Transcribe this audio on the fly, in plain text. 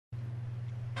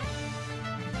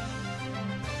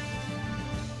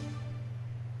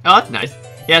Oh, that's nice.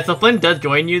 Yeah, so Flynn does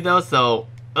join you though, so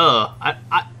the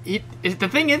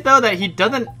thing is though that he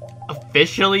doesn't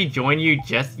officially join you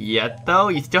just yet though.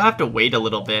 You still have to wait a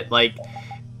little bit. Like,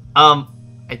 I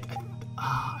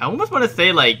almost want to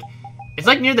say like it's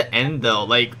like near the end though.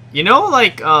 Like, you know,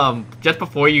 like just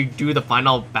before you do the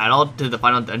final battle to the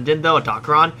final dungeon though,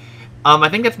 Atakron. I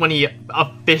think that's when he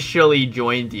officially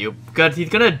joins you because he's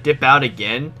gonna dip out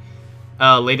again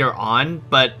later on,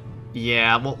 but.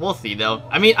 Yeah, we'll see though.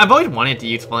 I mean, I've always wanted to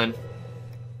use Flynn.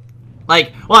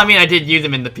 Like, well, I mean, I did use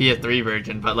him in the PS3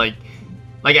 version, but like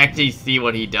actually see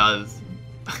what he does.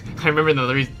 I remember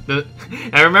the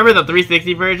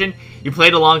 360 version. You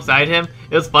played alongside him.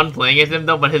 It was fun playing as him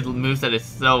though, but his moveset is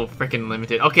so freaking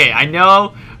limited. Okay, I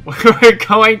know we're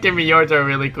going to Miorta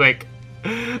really quick.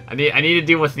 I need to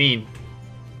do a scene.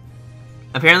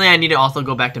 Apparently, I need to also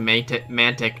go back to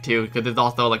Mantic too, because there's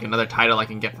also like another title I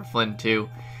can get for Flynn too.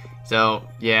 So,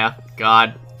 yeah.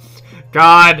 God.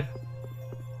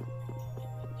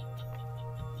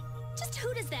 Just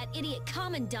who does that idiot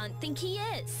commandant think he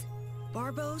is?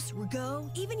 Barbos, Rigaud,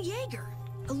 even Jaeger.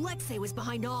 Alexei was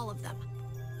behind all of them.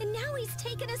 And now he's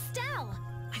taken Estelle.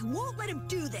 I won't let him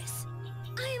do this.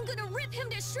 I am gonna rip him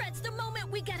to shreds the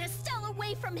moment we get Estelle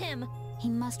away from him. He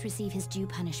must receive his due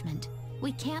punishment.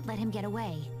 We can't let him get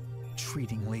away.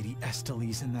 Treating Lady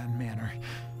Estellise in that manner.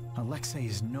 Alexei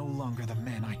is no longer the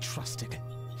man I trusted.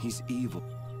 He's evil.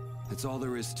 That's all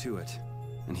there is to it.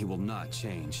 And he will not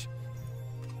change.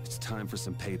 It's time for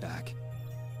some payback.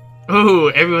 Ooh,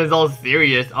 everyone's all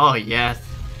serious. Oh, yes.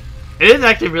 It is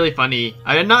actually really funny.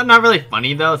 I mean, not really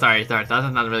funny, though. Sorry, that's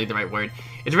not really the right word.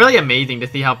 It's really amazing to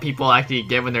see how people actually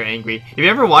get when they're angry. If you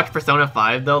ever watched Persona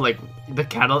 5, though, like,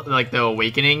 the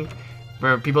Awakening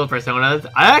for people with Personas,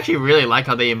 I actually really like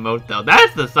how they emote, though.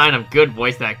 That's the sign of good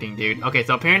voice acting, dude. Okay,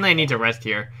 so apparently I need to rest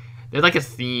here. There's, like, a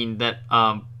scene that,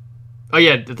 oh,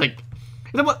 yeah, it's, like,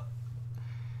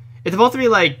 it's supposed to be,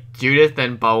 like, Judith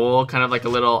and Baul, kind of like a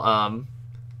little,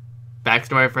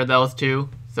 backstory for those two.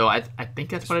 So I think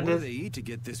that's what it is. What do they eat to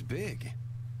get this big?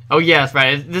 Oh, yes,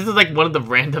 right. This is, like, one of the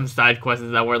random side quests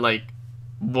that were, like,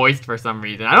 voiced for some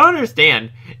reason. I don't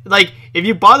understand. Like, if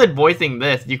you bothered voicing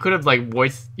this, you could have, like,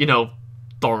 voiced, you know,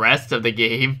 the rest of the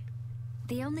game.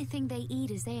 The only thing they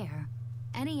eat is air.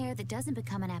 Any air that doesn't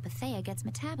become an apatheia gets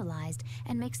metabolized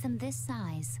and makes them this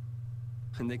size.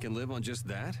 And they can live on just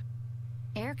that?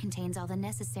 Air contains all the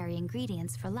necessary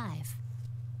ingredients for life.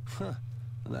 Huh.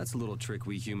 Well, that's a little trick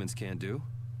we humans can't do.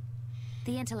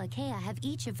 The Entelekea have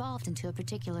each evolved into a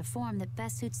particular form that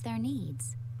best suits their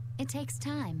needs. It takes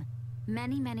time.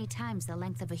 Many, many times the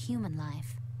length of a human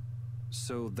life.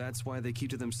 So that's why they keep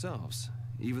to themselves,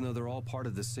 even though they're all part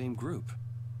of the same group.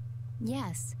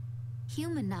 Yes.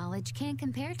 Human knowledge can't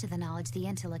compare to the knowledge the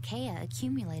Entelekea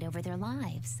accumulate over their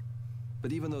lives.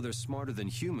 But even though they're smarter than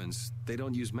humans, they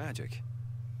don't use magic.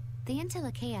 The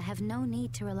Entelekea have no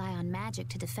need to rely on magic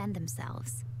to defend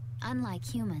themselves, unlike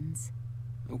humans.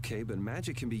 Okay, but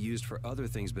magic can be used for other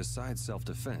things besides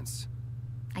self-defense.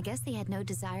 I guess they had no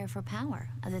desire for power,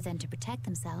 other than to protect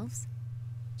themselves.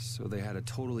 So they had a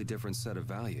totally different set of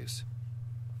values.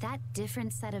 That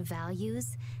different set of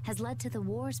values has led to the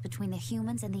wars between the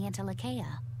humans and the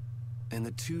Entelekea. And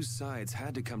the two sides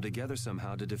had to come together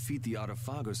somehow to defeat the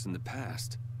Autophagos in the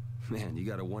past. Man, you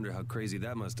gotta wonder how crazy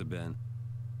that must have been.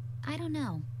 I don't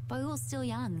know. Baul's still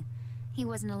young. He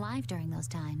wasn't alive during those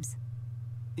times.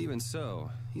 Even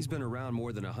so, he's been around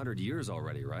more than 100 years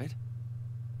already, right?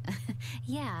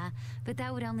 Yeah, but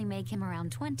that would only make him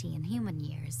around 20 in human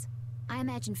years. I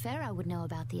imagine Pharaoh would know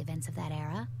about the events of that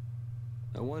era.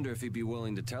 I wonder if he'd be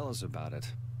willing to tell us about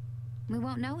it. We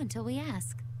won't know until we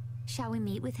ask. Shall we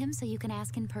meet with him so you can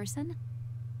ask in person?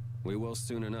 We will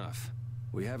soon enough.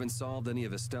 We haven't solved any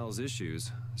of Estelle's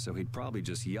issues, so he'd probably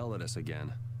just yell at us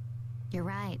again. You're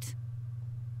right.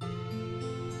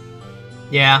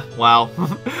 Yeah, wow.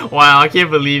 Wow, I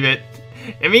can't believe it.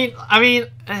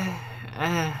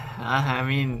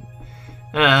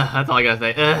 That's all I gotta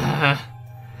say.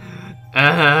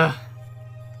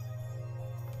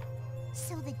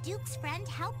 So the Duke's friend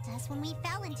helped us when we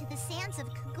fell into the sands of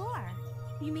Kagor.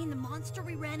 You mean the monster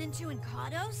we ran into in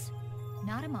Kados?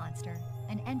 Not a monster,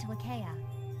 an Entelekea.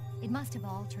 It must have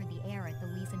altered the air at the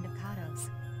Wiesent of Kados.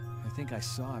 I think I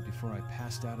saw it before I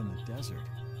passed out in the desert.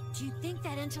 Do you think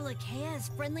that Entelekea is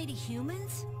friendly to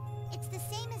humans? It's the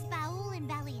same as Baul and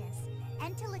Belius.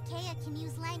 Entelekea can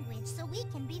use language, so we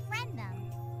can befriend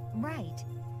them. Right.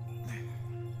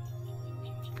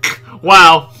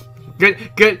 Wow.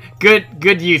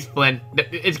 Good use, Flynn.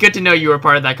 It's good to know you were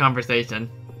part of that conversation.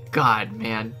 God,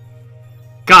 man.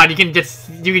 God, you can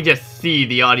just see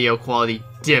the audio quality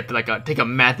dip, like take a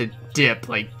massive dip,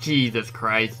 like Jesus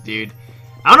Christ, dude.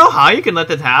 I don't know how you can let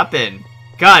this happen.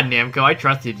 God, Namco, I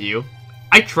trusted you.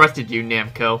 I trusted you,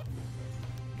 Namco.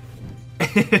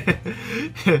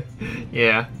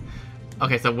 Yeah.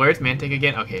 Okay, so where's Mantic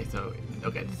again? Okay, so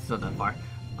this is not that far.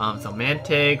 So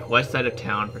Mantic, west side of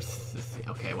town.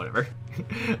 Okay, whatever.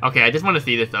 Okay, I just want to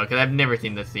see this though, because I've never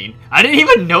seen this scene. I didn't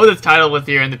even know this title was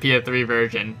here in the PS3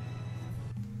 version.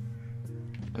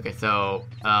 Okay, so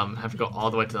have to go all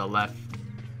the way to the left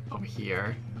over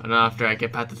here. And after I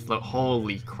get past the slow,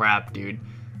 holy crap, dude!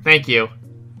 Thank you,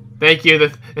 thank you.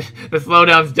 The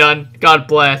slowdown's done. God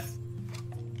bless.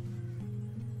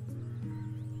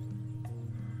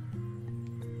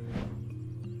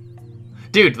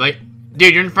 Dude,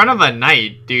 dude, you're in front of a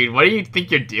knight, dude. What do you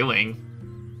think you're doing?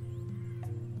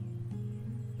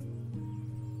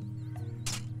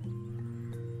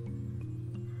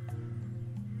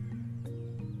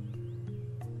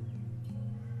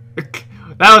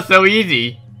 That was so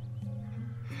easy.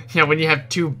 You know, when you have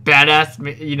two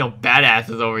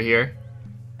badasses over here.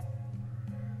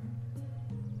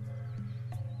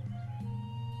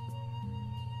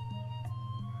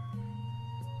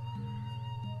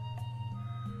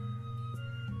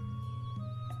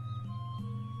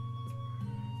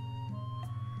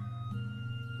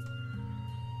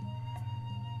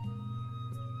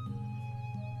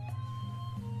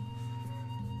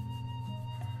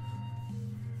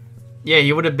 Yeah,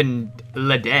 you would have been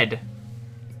dead.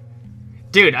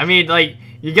 Dude, I mean, like,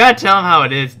 you gotta tell him how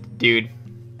it is, dude.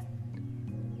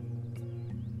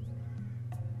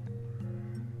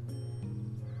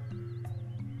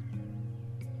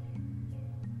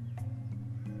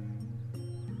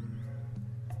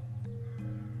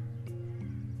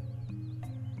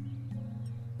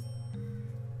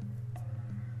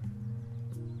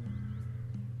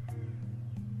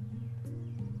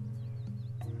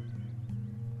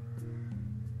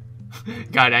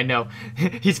 God, I know.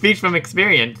 He speaks from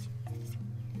experience.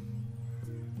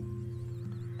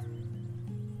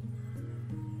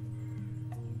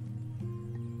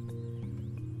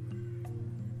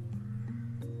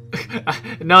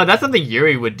 No, that's something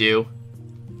Yuri would do.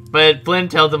 But Flynn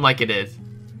tells him like it is.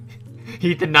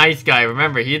 He's the nice guy,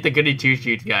 remember, he's the goody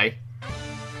two-shoes guy.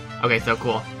 Okay, so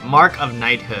cool. Mark of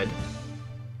Knighthood.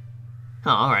 Oh,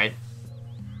 alright.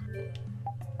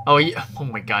 Oh, yeah. Oh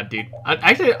my god, dude.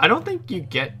 Actually, I don't think you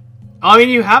get... Oh, I mean,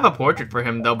 you have a portrait for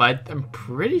him, though, but I'm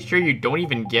pretty sure you don't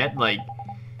even get, like...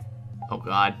 Oh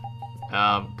god.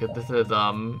 Cause this is,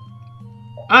 Oh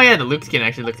yeah, the Luke skin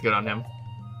actually looks good on him.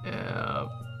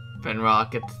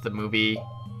 Fenrock, it's the movie.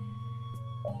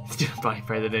 Student body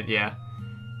president, yeah.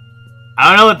 I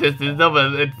don't know what this is, though,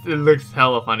 but it looks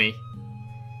hella funny.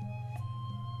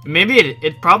 Maybe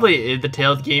it probably is the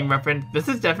Tales game reference. This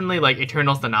is definitely like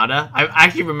Eternal Sonata. I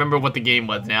actually remember what the game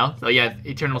was now. So yeah,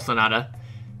 Eternal Sonata.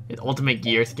 It's Ultimate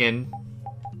Gear skin.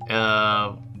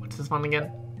 What's this one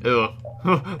again? Ooh,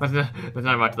 let's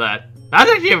not watch that.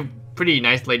 That's actually a pretty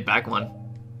nice laid back one.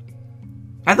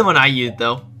 That's the one I used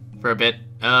though, for a bit.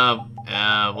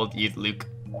 We'll use Luke.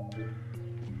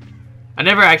 I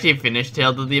never actually finished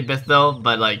Tales of the Abyss though,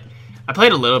 but like, I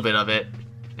played a little bit of it.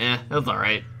 It was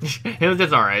alright. It was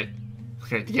just alright.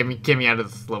 Okay, get me out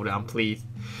of the slowdown, please.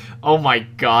 Oh my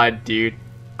god, dude.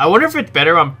 I wonder if it's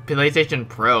better on PlayStation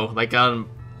Pro. Like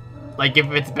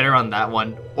if it's better on that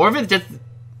one. Or if it's just,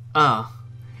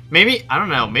 maybe, I don't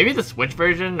know. Maybe the Switch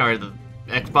version or the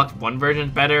Xbox One version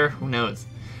is better. Who knows?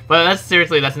 But that's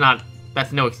seriously, that's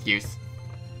no excuse.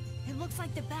 It looks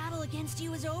like the battle against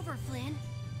you is over, Flynn.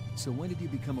 So when did you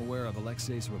become aware of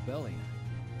Alexei's rebellion?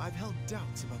 I've held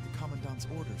doubts about the Commandant's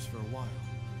orders for a while.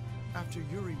 After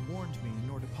Yuri warned me in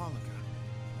Nordopolica,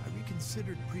 I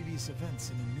reconsidered previous events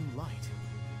in a new light.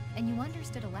 And you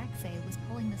understood Alexei was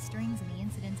pulling the strings in the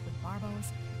incidents with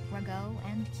Barbos, Rago,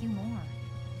 and Q Moore.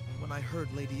 When I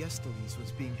heard Lady Estellise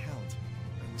was being held,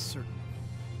 I was certain.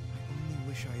 I only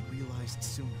wish I had realized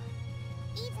sooner.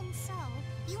 Even so,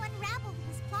 you unraveled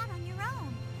his plot on your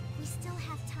own. We still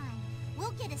have time.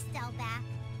 We'll get Estelle back.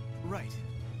 Right.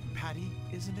 Patty,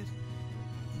 isn't it?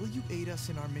 Will you aid us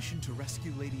in our mission to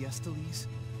rescue Lady Estellise?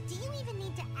 Do you even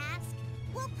need to ask?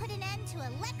 We'll put an end to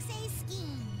Alexei's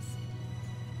schemes.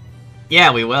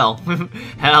 Yeah, we will.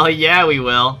 Hell yeah, we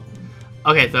will.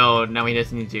 Okay, so now we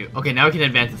just need to... Okay, now we can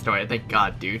advance the story. Thank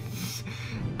God, dude.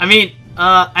 I mean,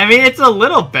 it's a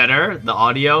little better, the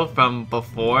audio from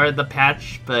before the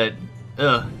patch, but,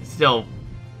 still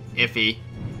iffy.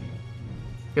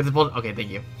 Okay, thank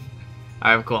you.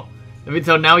 Alright, cool.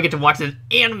 So now we get to watch this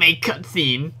anime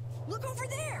cutscene. Look over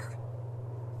there!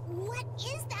 What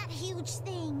is that huge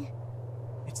thing?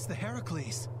 It's the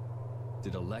Heracles.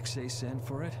 Did Alexei send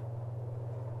for it?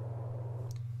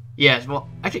 Yes, well,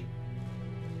 actually,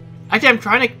 I'm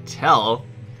trying to tell.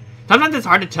 Sometimes it's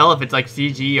hard to tell if it's like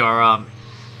CG or,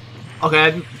 okay,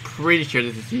 I'm pretty sure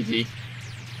this is CG.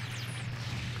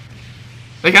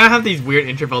 They kind of have these weird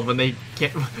intervals when they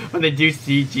can't, when they do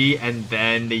CG and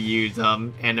then they use,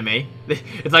 anime.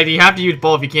 It's like you have to use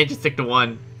both, you can't just stick to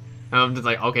one. I'm just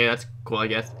like, okay, that's cool, I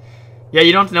guess. Yeah,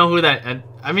 you don't know who that, and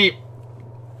I mean,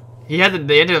 he has the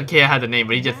Entelakea has a name,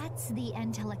 but he just... That's the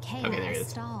Entelakea Okay, there it is.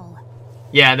 stall.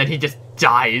 Yeah, and then he just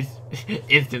dies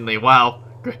instantly. Wow.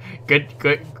 Good.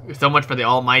 So much for the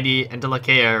almighty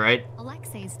Entelakea, right?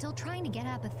 Alexei's still trying to get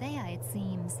Apathea, it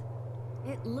seems.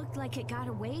 It looked like it got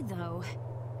away, though.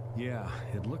 Yeah,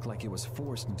 it looked like it was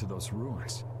forced into those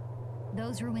ruins.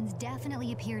 Those ruins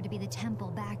definitely appear to be the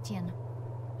temple Bactian.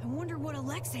 I wonder what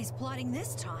Alexei's plotting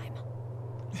this time.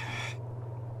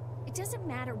 It doesn't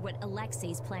matter what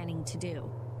Alexei's planning to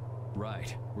do.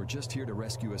 Right. We're just here to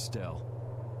rescue Estelle.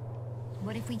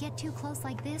 What if we get too close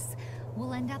like this?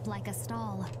 We'll end up like a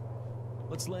stall.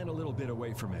 Let's land a little bit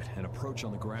away from it and approach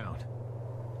on the ground.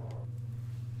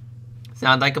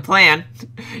 Sounds like a plan.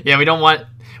 Yeah, we don't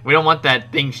want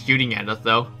that thing shooting at us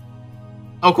though.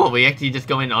 Oh cool, we actually just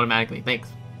go in automatically. Thanks.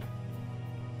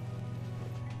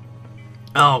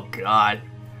 Oh god.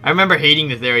 I remember hating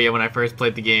this area when I first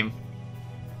played the game.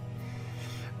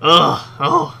 Ugh.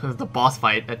 Oh, this is the boss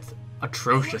fight. That's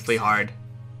atrociously hard.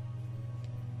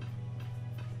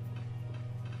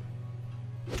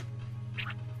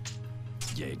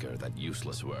 Jaeger, that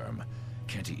useless worm.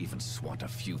 Can't he even swat a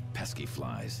few pesky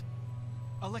flies?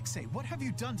 Alexei, what have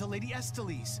you done to Lady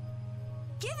Estellise?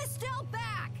 Give Estelle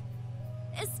back!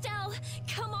 Estelle,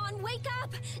 come on, wake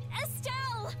up!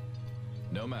 Estelle!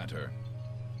 No matter.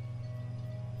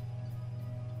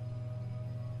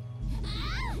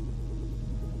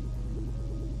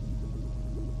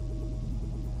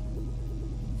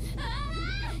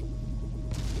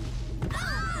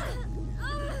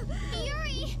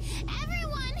 Yuri!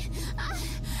 Everyone!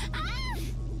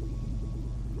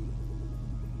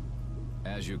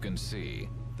 As you can see,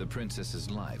 the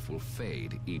princess's life will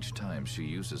fade each time she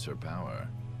uses her power.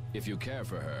 If you care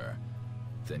for her,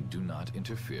 then do not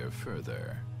interfere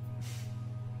further.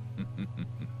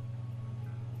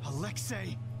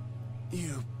 Alexei!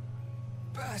 You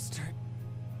bastard!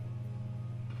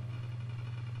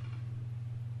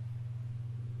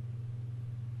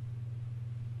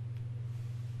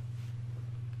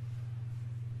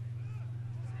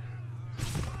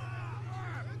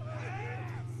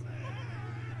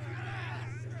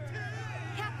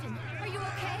 Captain, are you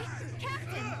okay?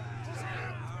 Captain!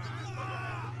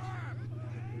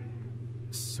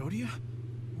 Sodia?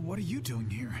 What are you doing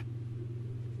here?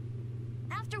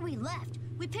 After we left,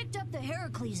 we picked up the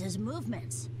Heracles'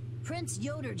 movements. Prince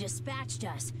Yoder dispatched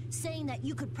us, saying that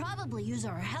you could probably use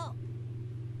our help.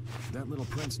 That little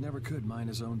prince never could mind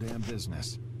his own damn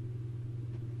business.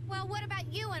 Well, what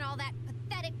about you and all that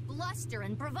pathetic bluster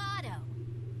and bravado?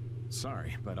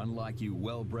 Sorry, but unlike you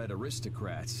well-bred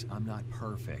aristocrats, I'm not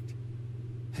perfect.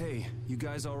 Hey, you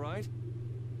guys all right?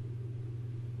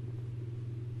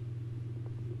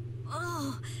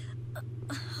 Oh,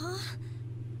 huh?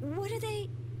 What are they?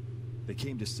 They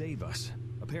came to save us.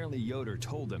 Apparently Yoder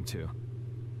told them to.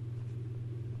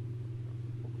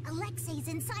 Alexei's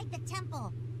inside the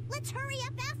temple. Let's hurry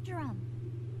up after him.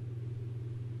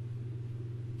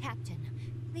 Captain,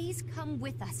 please come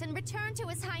with us and return to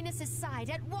His Highness's side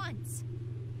at once.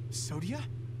 Sodia?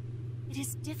 It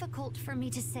is difficult for me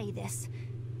to say this,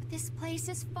 but this place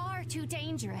is far too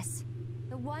dangerous.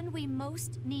 The one we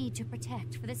most need to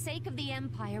protect for the sake of the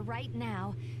Empire right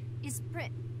now is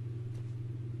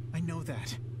I know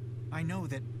that. I know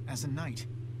that, as a knight,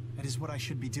 that is what I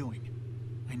should be doing.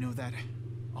 I know that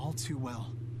all too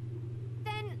well.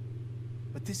 Then...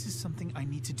 But this is something I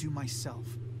need to do myself.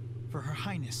 For Her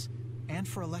Highness, and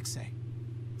for Alexei.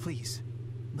 Please,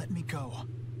 let me go.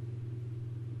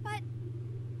 But...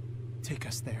 Take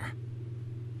us there.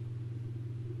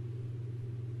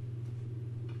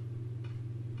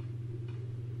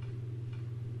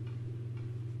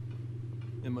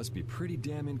 It must be pretty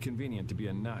damn inconvenient to be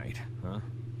a knight, huh?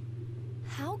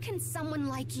 How can someone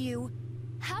like you...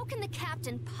 How can the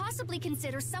captain possibly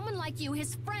consider someone like you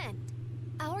his friend?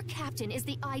 Our captain is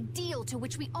the ideal to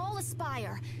which we all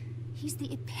aspire. He's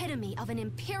the epitome of an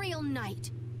imperial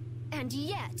knight. And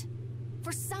yet,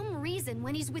 for some reason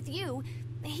when he's with you,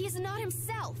 he's not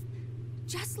himself.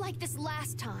 Just like this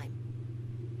last time.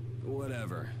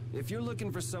 Whatever. If you're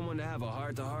looking for someone to have a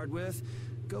heart-to-heart with,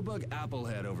 go bug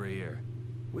Applehead over here.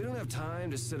 We don't have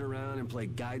time to sit around and play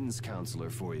guidance counselor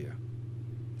for you.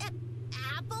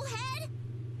 Applehead?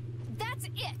 That's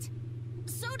it!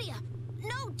 Sodia!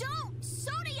 No, don't!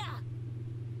 Sodia!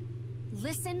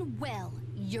 Listen well,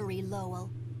 Yuri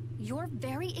Lowell. Your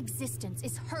very existence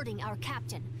is hurting our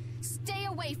captain. Stay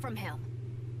away from him.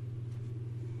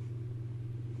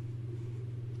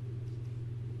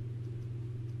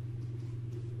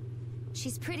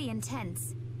 She's pretty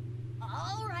intense.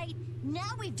 All right,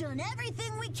 now we've done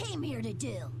everything we came here to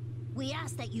do. We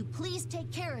ask that you please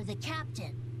take care of the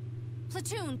captain.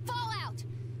 Platoon, fall out!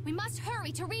 We must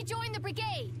hurry to rejoin the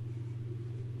brigade!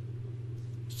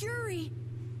 Yuri!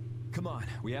 Come on,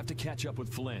 we have to catch up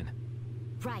with Flynn.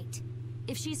 Right.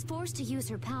 If she's forced to use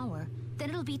her power, then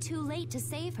it'll be too late to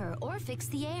save her or fix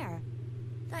the air.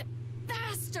 That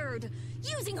bastard!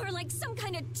 Using her like some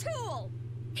kind of tool!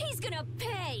 He's gonna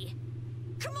pay!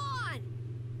 Come on!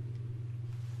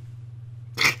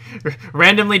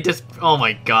 Randomly just... Oh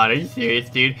my god, are you serious,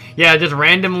 dude? Yeah, just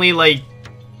randomly, like...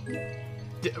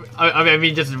 I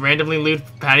mean, just randomly loot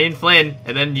Patty and Flynn,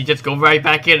 and then you just go right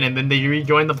back in, and then they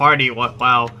rejoin the party. What?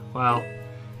 Wow. Wow.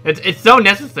 It's so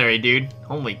necessary, dude.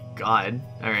 Oh my god.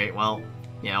 Alright, well...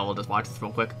 Yeah, we'll just watch this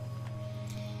real quick.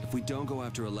 If we don't go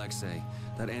after Alexei,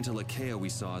 that Antilocheia we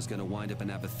saw is gonna wind up in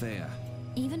Apatheia.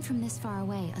 Even from this far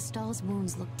away, Astal's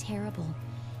wounds look terrible.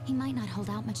 He might not hold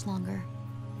out much longer.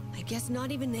 I guess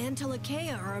not even the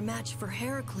Antilocheia are a match for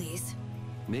Heracles.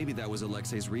 Maybe that was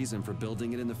Alexei's reason for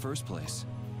building it in the first place.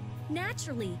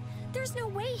 Naturally. There's no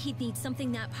way he'd need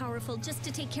something that powerful just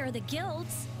to take care of the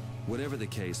guilds. Whatever the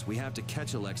case, we have to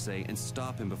catch Alexei and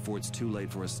stop him before it's too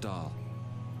late for Astal.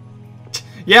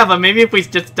 Yeah, but maybe if we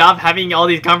just stop having all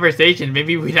these conversations,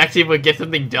 maybe we'd actually would get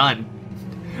something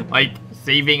done. Like,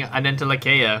 saving an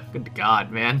Antilocheia. Good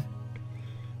god, man.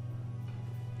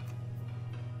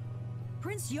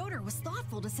 Prince Yoder was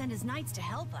thoughtful to send his knights to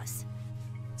help us.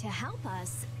 To help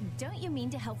us? Don't you mean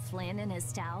to help Flynn and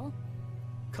Astal?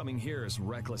 Coming here is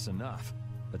reckless enough,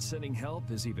 but sending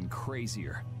help is even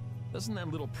crazier. Doesn't that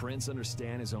little prince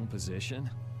understand his own position?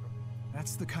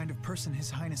 That's the kind of person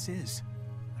His Highness is.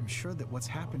 I'm sure that what's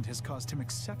happened has caused him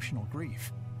exceptional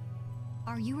grief.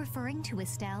 Are you referring to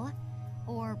Estelle?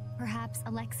 Or perhaps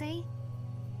Alexei?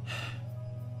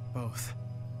 Both.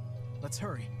 Let's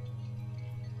hurry.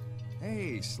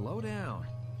 Hey, slow down.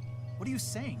 What are you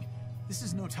saying? This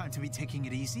is no time to be taking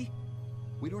it easy.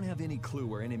 We don't have any clue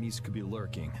where enemies could be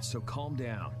lurking, so calm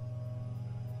down.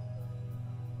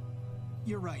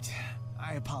 You're right.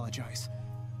 I apologize.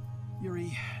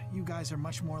 Yuri, you guys are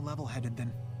much more level-headed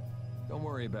than... Don't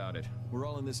worry about it. We're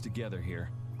all in this together here.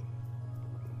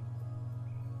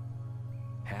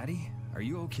 Hattie, are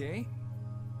you okay?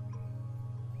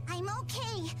 I'm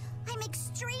okay. I'm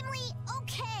extremely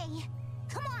okay.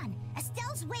 Come on,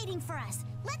 Estelle's waiting for us.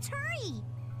 Let's hurry.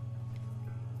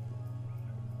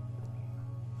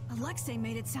 Alexei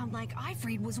made it sound like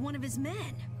Ifrid was one of his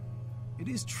men. It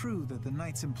is true that the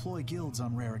knights employ guilds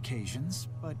on rare occasions,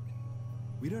 but...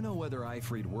 We don't know whether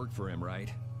Ifrid worked for him,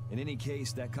 right? In any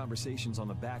case, that conversation's on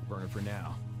the back burner for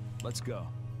now. Let's go.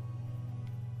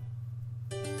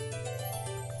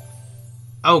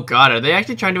 Oh god, are they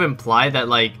actually trying to imply that,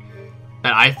 like,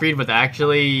 that Ifrid was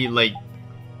actually, like,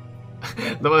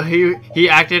 he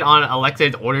acted on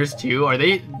Alexei's orders too? Are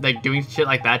they, like, doing shit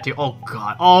like that too? Oh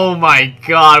god. Oh my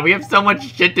god, we have so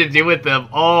much shit to do with them.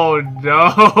 Oh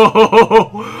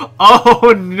no.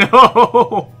 Oh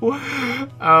no.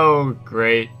 Oh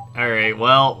great. Alright,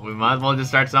 well, we might as well just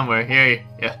start somewhere. Here,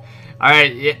 yeah.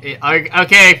 Alright, yeah,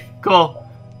 okay, cool.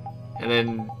 And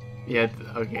then, yeah,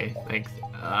 okay, thanks.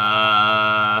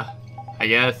 I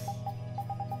guess.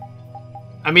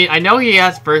 I mean, I know he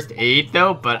has first aid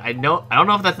though, but I don't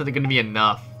know if that's gonna be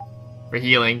enough for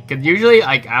healing. Cause usually,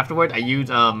 like afterwards, I use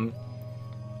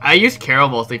Carol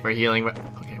mostly for healing. But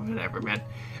okay, whatever, man.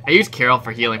 I use Carol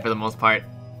for healing for the most part.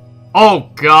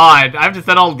 Oh god, I have to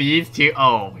set all these too.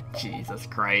 Oh Jesus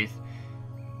Christ.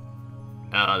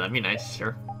 Oh, that'd be nice,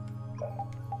 sure.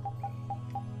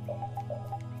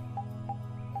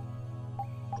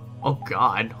 Oh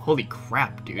god, holy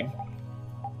crap, dude.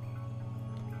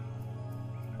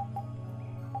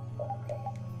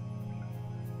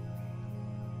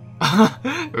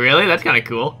 Really? That's kind of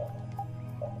cool.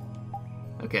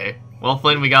 Okay. Well,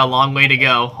 Flynn, we got a long way to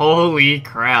go. Holy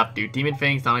crap, dude. Demon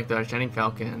Fang, Sonic the Shining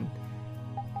Falcon.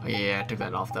 Oh, yeah, I took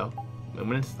that off, though.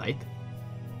 Luminous Sight?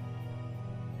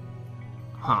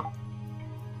 Huh.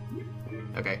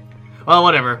 Okay. Well,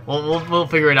 whatever. We'll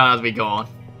figure it out as we go on.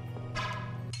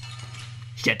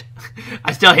 Shit.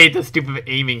 I still hate the stupid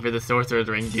aiming for the Sorcerer's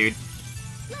Ring, dude.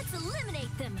 Let's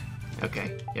eliminate them.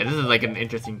 Okay. Yeah, this is like an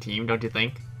interesting team, don't you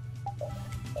think?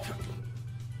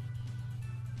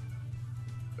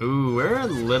 Ooh, we're a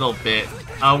little bit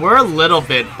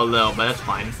below, but that's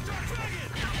fine.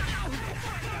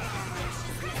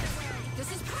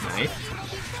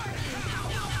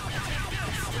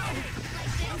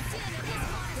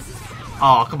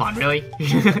 Oh, come on, really?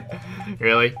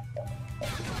 Really?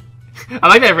 I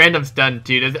like that random stun,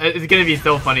 dude. It's gonna be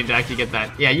so funny to actually get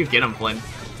that. Yeah, you get him, Flynn.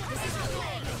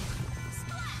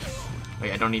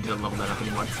 Wait, I don't need to level that up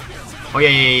anymore. Oh,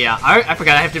 yeah. I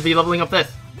forgot I have to be leveling up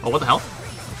this. Oh, what the hell?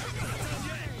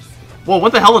 Whoa,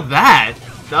 what the hell was that?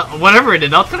 Whatever it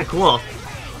is, that was kind of cool.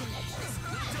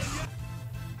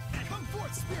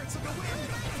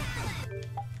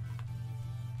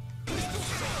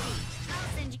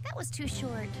 That was too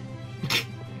short.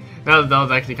 that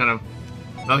was actually kind of...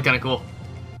 That was kind of cool.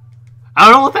 I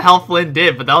don't know what the hell Flynn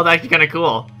did, but that was actually kind of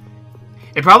cool.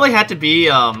 It probably had to be,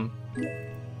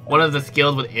 one of the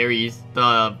skills with Ares.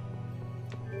 The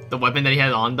weapon that he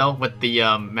had on, though, with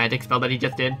the, magic spell that he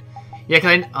just did. Yeah,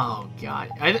 cause oh god.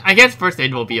 I guess first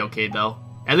aid will be okay, though.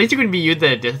 At least you can be used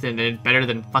at a distance, and it's better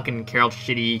than fucking Carol's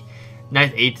shitty,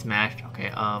 nice 8 smash. Okay,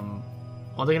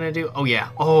 what are they gonna do? Oh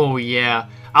yeah.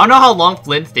 I don't know how long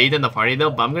Flynn stayed in the party, though,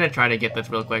 but I'm gonna try to get this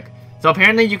real quick. So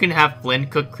apparently you can have Flynn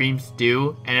cook cream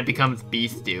stew, and it becomes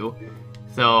beef stew.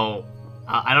 So,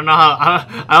 I don't know how,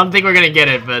 I don't think we're gonna get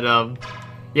it, but,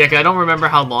 yeah, cause I don't remember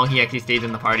how long he actually stays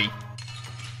in the party.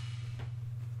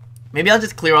 Maybe I'll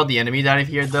just clear all the enemies out of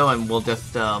here, though, and we'll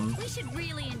just, We should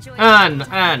really enjoy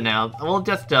no. We'll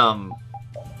just, we'll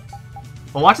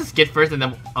watch the skit first, and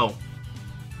then, oh.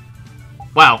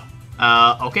 Wow.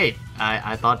 Okay.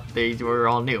 I thought these were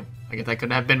all new. I guess I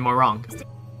couldn't have been more wrong.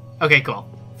 Okay, cool.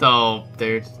 So,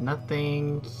 there's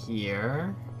nothing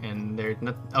here, and there's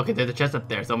no... Okay, there's a chest up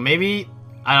there, so maybe...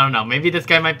 I don't know, maybe this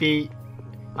guy might be...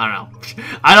 I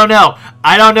don't know.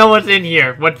 I don't know what's in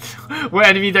here. What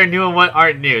enemies are new and what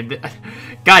aren't new.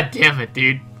 God damn it,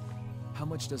 dude. How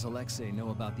much does Alexei know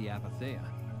about the Apatheia?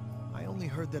 I only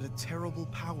heard that a terrible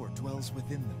power dwells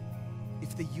within them.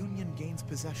 If the Union gains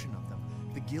possession of them,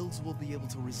 the guilds will be able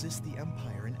to resist the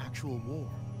Empire in actual war.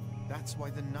 That's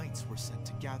why the knights were sent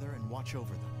to gather and watch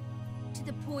over them. To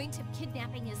the point of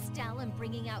kidnapping Estelle and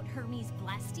bringing out Hermes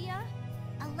Blastia?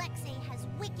 Alexei has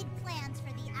wicked plans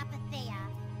for the Apatheia.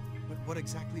 But what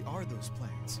exactly are those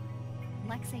plans?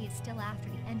 Alexei is still after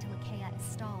the Entelecheia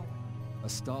Estelle.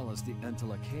 Estelle is the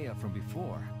Entelecheia from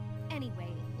before.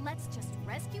 Anyway, let's just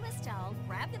rescue Estelle,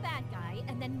 grab the bad guy,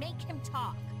 and then make him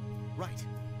talk. Right.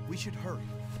 We should hurry.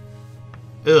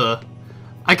 Ugh.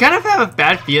 I kind of have a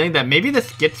bad feeling that maybe the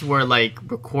skits were, like,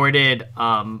 recorded,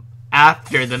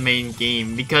 after the main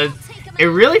game, because it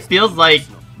really feels like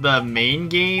the main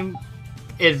game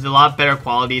is a lot better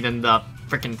quality than the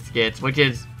freaking skits, which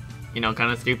is, you know,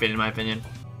 kind of stupid in my opinion.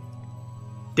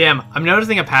 Damn, I'm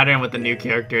noticing a pattern with the new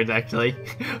characters, actually.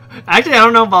 Actually, I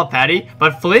don't know about Patty,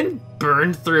 but Flynn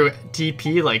burns through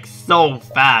TP, like, so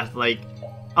fast. Like,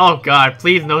 oh god,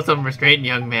 please know some restraint,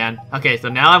 young man. Okay, so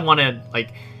now I want to,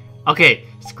 like... Okay,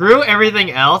 screw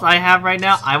everything else I have right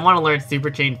now. I want to learn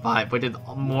Super Chain 5, which is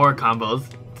more combos.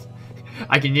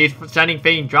 I can use Shining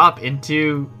Fang Drop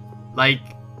into, like,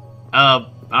 I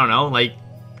don't know, like,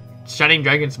 Shining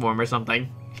Dragon Swarm or something.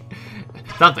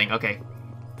 Something, okay.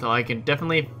 So I can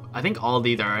definitely, I think all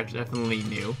these are definitely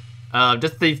new.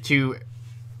 Just these two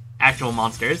actual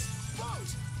monsters.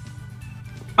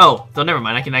 Oh, so never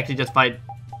mind, I can actually just fight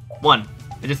one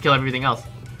and just kill everything else.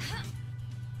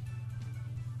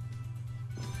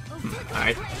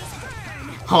 Alright.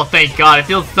 Oh, thank god, it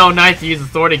feels so nice to use the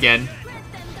sword again.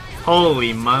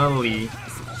 Holy moly.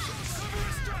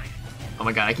 Oh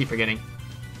my god, I keep forgetting.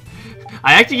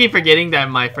 I actually keep forgetting that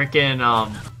my freaking,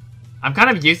 I'm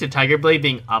kind of used to Tiger Blade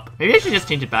being up. Maybe I should just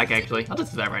change it back, actually. I'll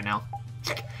just do that right now.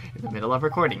 In the middle of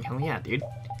recording. Hell yeah, dude.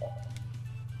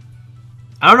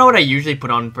 I don't know what I usually put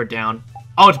on for down.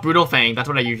 Oh, it's Brutal Fang. That's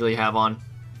what I usually have on.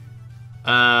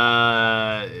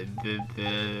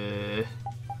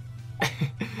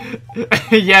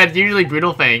 Yeah, it's usually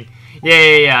Brutal Fang.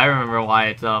 Yeah, I remember why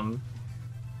it's,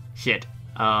 shit.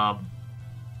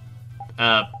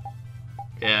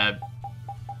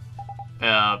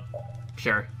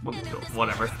 Sure.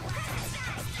 Whatever.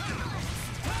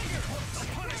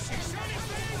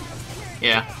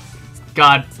 Yeah.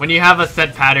 God, when you have a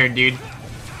set pattern, dude.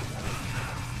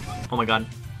 Oh my god.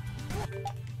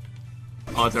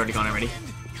 Oh, it's already gone already.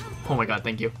 Oh my god,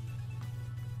 thank you.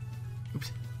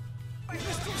 Oops.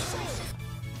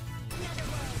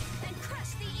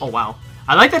 Oh wow.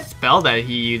 I like that spell that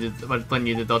he uses, what Flynn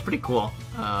uses though, it's pretty cool.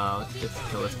 Let's just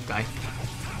kill this guy.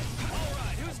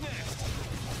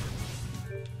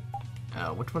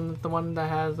 Which one is the one that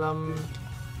has, I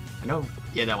know,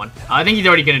 yeah, that one. I think he's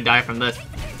already gonna die from this.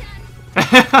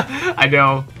 I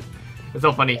know. It's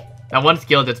so funny. That one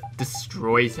skill just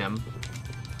destroys him.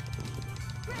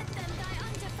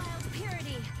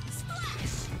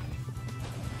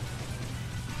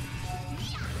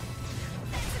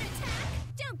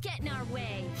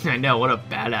 I know, what a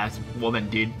badass woman,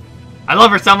 dude. I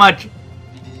love her so much!